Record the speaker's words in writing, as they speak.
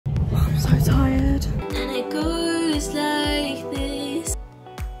so tired. And it goes like this.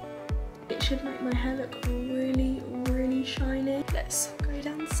 It should make my hair look really, really shiny. Let's go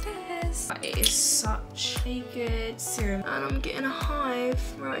downstairs. It is such a good serum and I'm getting a hive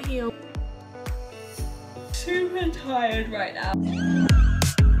right here. Super tired right now.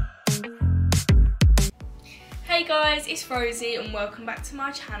 Hey guys, it's Rosie and welcome back to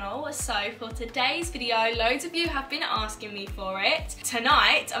my channel. So for today's video, loads of you have been asking me for it.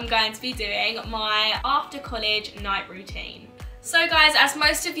 Tonight I'm going to be doing my after college night routine. So guys, as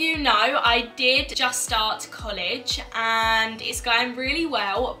most of you know, I did just start college and it's going really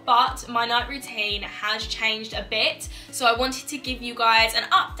well, but my night routine has changed a bit. So I wanted to give you guys an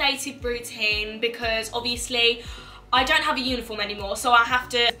updated routine because obviously I don't have a uniform anymore, so I have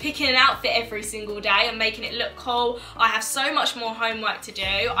to pick in an outfit every single day and making it look cool. I have so much more homework to do.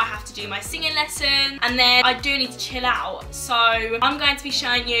 I have to do my singing lesson, and then I do need to chill out. So I'm going to be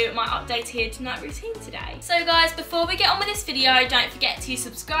showing you my updated night routine today. So guys, before we get on with this video, don't forget to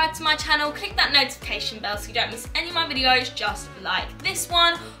subscribe to my channel, click that notification bell so you don't miss any of my videos just like this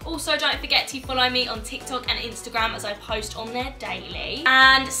one. Also, don't forget to follow me on TikTok and Instagram as I post on there daily.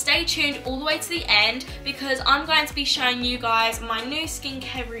 And stay tuned all the way to the end because I'm going to be showing you guys my new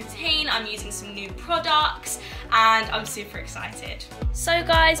skincare routine. I'm using some new products and I'm super excited. So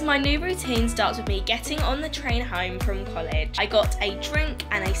guys, my new routine starts with me getting on the train home from college. I got a drink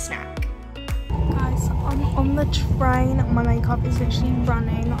and a snack. Guys, I'm on the train. My makeup is literally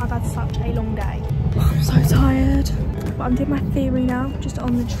running. I've had such a long day. I'm so tired. But I'm doing my theory now, just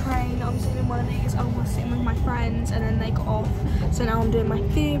on the train. I'm sitting in one of these, I was sitting with my friends and then they got off. So now I'm doing my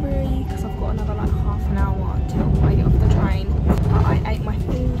theory because I've got another like half an hour until I get off the train. But I ate my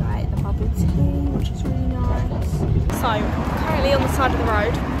food, I ate the bubble tea, which is really nice. So, currently on the side of the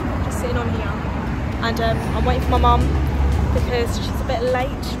road, just sitting on here. And I'm waiting for my mum because she's a bit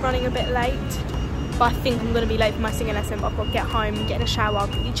late, she's running a bit late. But I think I'm going to be late for my singing lesson, but I've got to get home, get in a shower,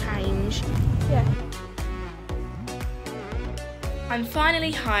 quickly change. Yeah. I'm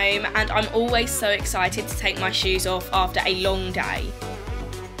finally home and I'm always so excited to take my shoes off after a long day.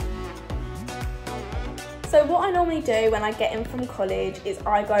 So what I normally do when I get in from college is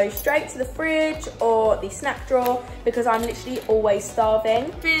I go straight to the fridge or the snack drawer because I'm literally always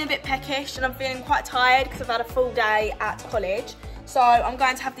starving. I'm feeling a bit peckish and I'm feeling quite tired because I've had a full day at college. So I'm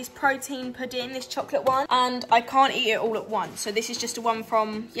going to have this protein pudding, this chocolate one, and I can't eat it all at once. So this is just a one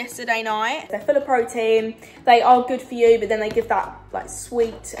from yesterday night. They're full of protein, they are good for you, but then they give that like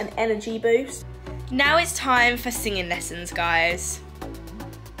sweet and energy boost. Now it's time for singing lessons, guys.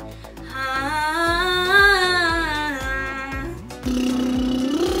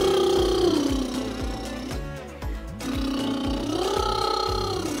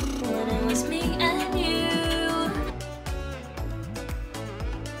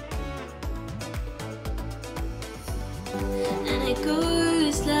 And it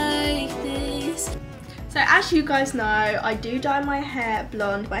goes like this. So as you guys know, I do dye my hair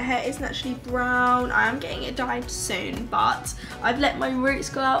blonde. My hair is naturally brown. I am getting it dyed soon, but I've let my roots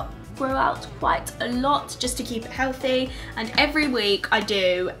grow out quite a lot just to keep it healthy. And every week I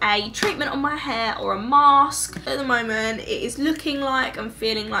do a treatment on my hair or a mask. At the moment, it is looking like I'm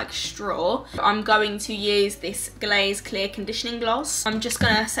feeling like straw. I'm going to use this Glaze Clear Conditioning Gloss. I'm just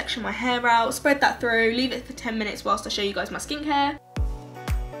gonna section my hair out, spread that through, leave it for 10 minutes whilst I show you guys my skincare.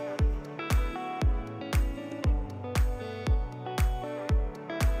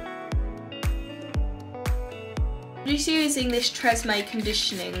 I'm just using this Tresemme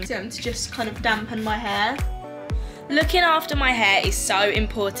conditioning serum to just kind of dampen my hair. Looking after my hair is so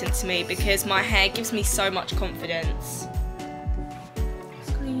important to me because my hair gives me so much confidence. I'm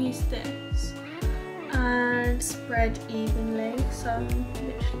just going to use this and spread evenly. So I'm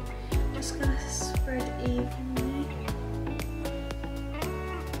literally just going to spread evenly.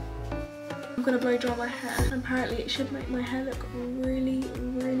 I'm going to blow dry my hair. And apparently it should make my hair look really,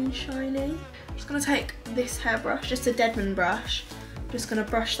 really shiny. I'm just going to take this hairbrush, just a Deadman brush. I'm just going to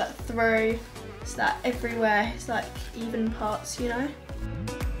brush that through so that everywhere is like even parts, you know.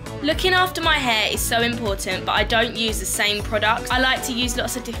 Looking after my hair is so important, but I don't use the same products. I like to use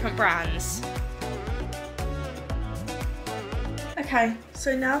lots of different brands. Okay,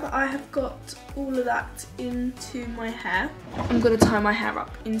 so now that I have got all of that into my hair, I'm going to tie my hair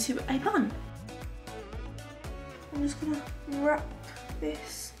up into a bun. I'm just going to wrap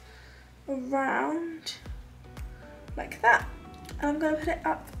this around like that, and I'm going to put it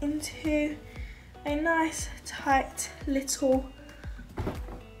up into a nice tight little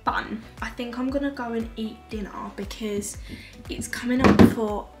bun. I think I'm going to go and eat dinner because it's coming up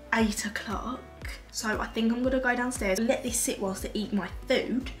for 8 o'clock So I think I'm gonna go downstairs, let this sit whilst I eat my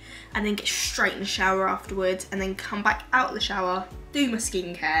food, and then get straight in the shower afterwards, and then come back out of the shower, do my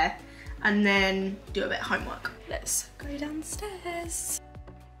skincare, and then do a bit of homework. Let's go downstairs.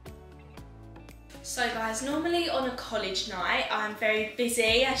 So guys, normally on a college night, I'm very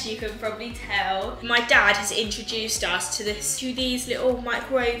busy, as you can probably tell. My dad has introduced us to these little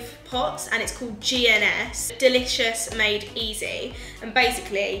microwave pots, and it's called GNS, Delicious Made Easy. And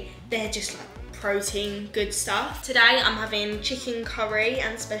basically, they're just like protein good stuff. Today I'm having chicken curry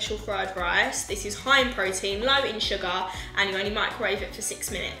and special fried rice. This is high in protein, low in sugar, and you only microwave it for 6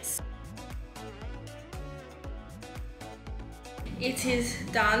 minutes. It is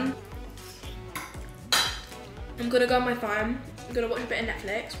done. I'm gonna go on my phone, I'm gonna watch a bit of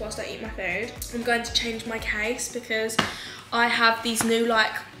Netflix whilst I eat my food. I'm going to change my case because I have these new,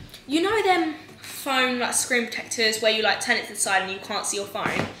 like, you know them phone like screen protectors where you like turn it to the side and you can't see your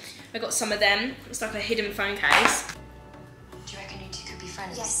phone? I got some of them. It's like a hidden phone case. Do you reckon you two could be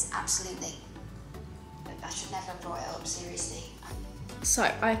friends? Yes, absolutely. But I should never have brought it up seriously. So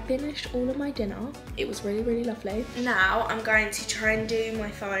I finished all of my dinner. It was really, really lovely. Now I'm going to try and do my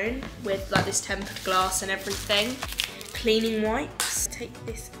phone with like this tempered glass and everything. Cleaning wipes. Take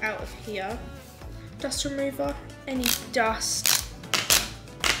this out of here. Dust remover, any dust.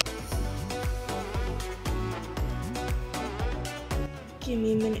 Give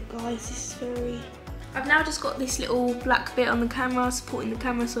me a minute, guys, this is very... I've now just got this little black bit on the camera, supporting the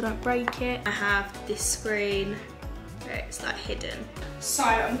camera so I don't break it. I have this screen. It's like hidden. So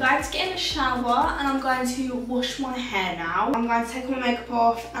I'm going to get in the shower and I'm going to wash my hair now. I'm going to take all my makeup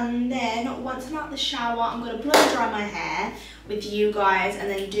off, and then once I'm out of the shower, I'm going to blow dry my hair with you guys and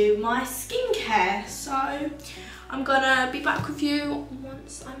then do my skincare. So I'm going to be back with you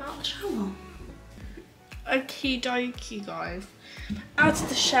once I'm out of the shower. Okie dokie, guys. Out of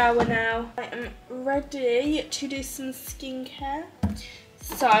the shower now. I am ready to do some skincare.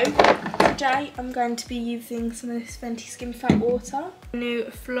 So, today I'm going to be using some of this Fenty Skin Fat Water. New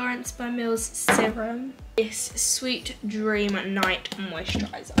Florence by Mills Serum. This Sweet Dream Night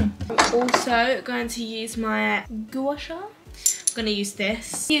Moisturiser. I'm also going to use my gua sha. I'm going to use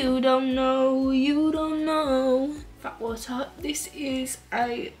this. You don't know. Fat Water. This is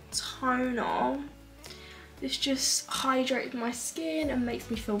a toner. This just hydrates my skin and makes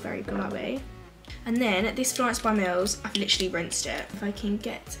me feel very glowy. And then this Florence by Mills, I've literally rinsed it. If I can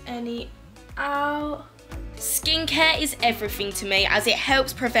get any out. Skincare is everything to me as it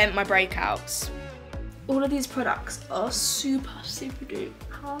helps prevent my breakouts. All of these products are super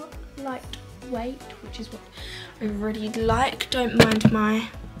duper lightweight, which is what I really like. Don't mind my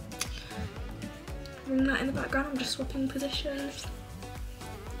ring light in the background, I'm just swapping positions.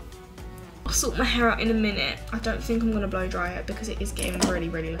 I'll sort my hair out in a minute. I don't think I'm gonna blow dry it because it is getting really,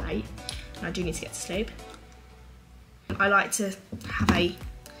 really late. I do need to get to sleep. I like to have a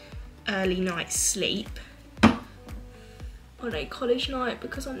early night's sleep on a college night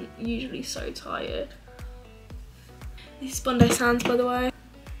because I'm usually so tired. This is Bondi Sands, by the way.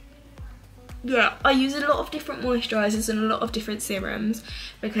 Yeah, I use a lot of different moisturisers and a lot of different serums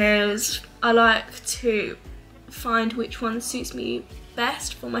because I like to find which one suits me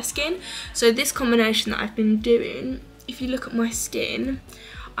best for my skin. So this combination that I've been doing, if you look at my skin,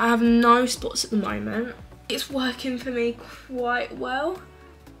 I have no spots at the moment. It's working for me quite well,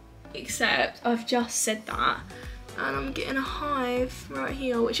 except I've just said that and I'm getting a hive right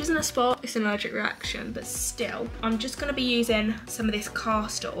here, which isn't a spot, it's an allergic reaction, but still. I'm just gonna be using some of this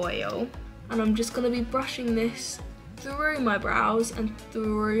castor oil and I'm just gonna be brushing this through my brows and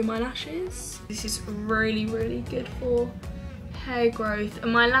through my lashes. This is really, really good for hair growth.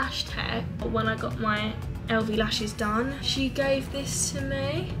 And my lash tech, when I got my LV lashes done, she gave this to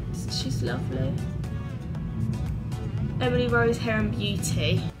me. She's lovely. Emily Rose Hair and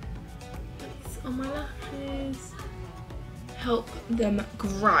Beauty. It's on my lashes. Help them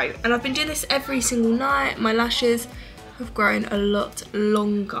grow. And I've been doing this every single night. My lashes have grown a lot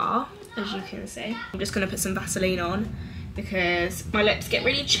longer, as you can see. I'm just gonna put some Vaseline on because my lips get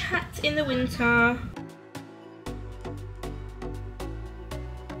really chapped in the winter.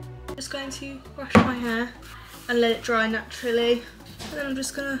 Just going to brush my hair and let it dry naturally, and then I'm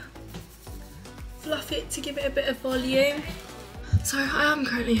just gonna fluff it to give it a bit of volume. So I am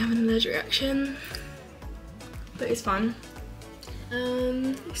currently having an allergic reaction, but it's fun.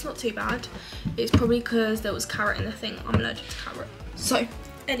 It's not too bad. It's probably because there was carrot in the thing. I'm allergic to carrot. So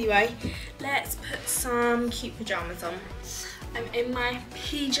anyway, let's put some cute pajamas on. I'm in my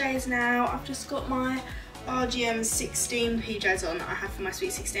PJs now. I've just got my RGM 16 PJs on that I have for my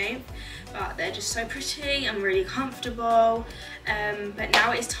sweet 16th, but they're just so pretty and really comfortable. But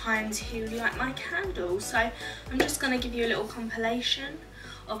now it's time to light my candle, so I'm just going to give you a little compilation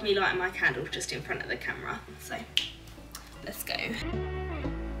of me lighting my candle just in front of the camera. So let's go.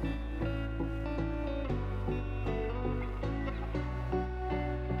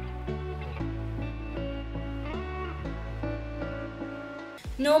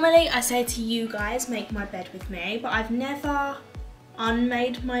 Normally I say to you guys, make my bed with me, but I've never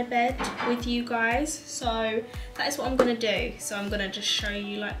unmade my bed with you guys, so that is what I'm gonna do. So I'm gonna just show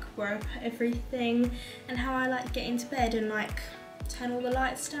you like where I put everything and how I like get into bed and like turn all the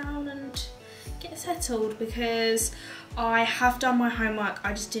lights down and get settled, because I have done my homework,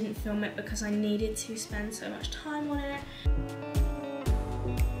 I just didn't film it because I needed to spend so much time on it.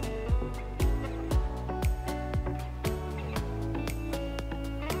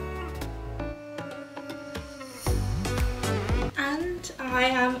 I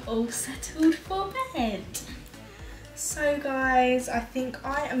am all settled for bed. So guys, I think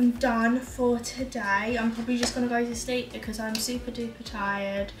I am done for today. I'm probably just gonna go to sleep because I'm super duper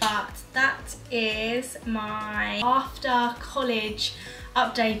tired. But that is my after college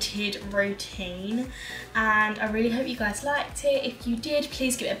updated routine, and I really hope you guys liked it. If you did,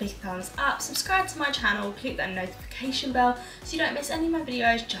 please give it a big thumbs up, subscribe to my channel, click that notification bell so you don't miss any of my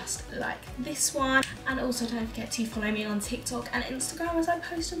videos just like this one, and also don't forget to follow me on TikTok and Instagram as I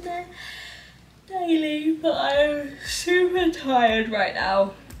post on there daily. But I'm super tired right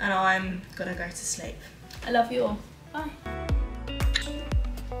now and I'm gonna go to sleep. I love you all. Bye.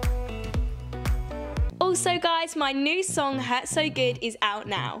 Also guys, my new song Hurt So Good is out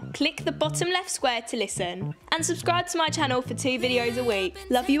now. Click the bottom left square to listen. And subscribe to my channel for 2 videos a week.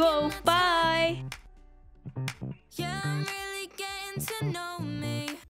 Love you all, bye! Yeah, I'm really getting to know me.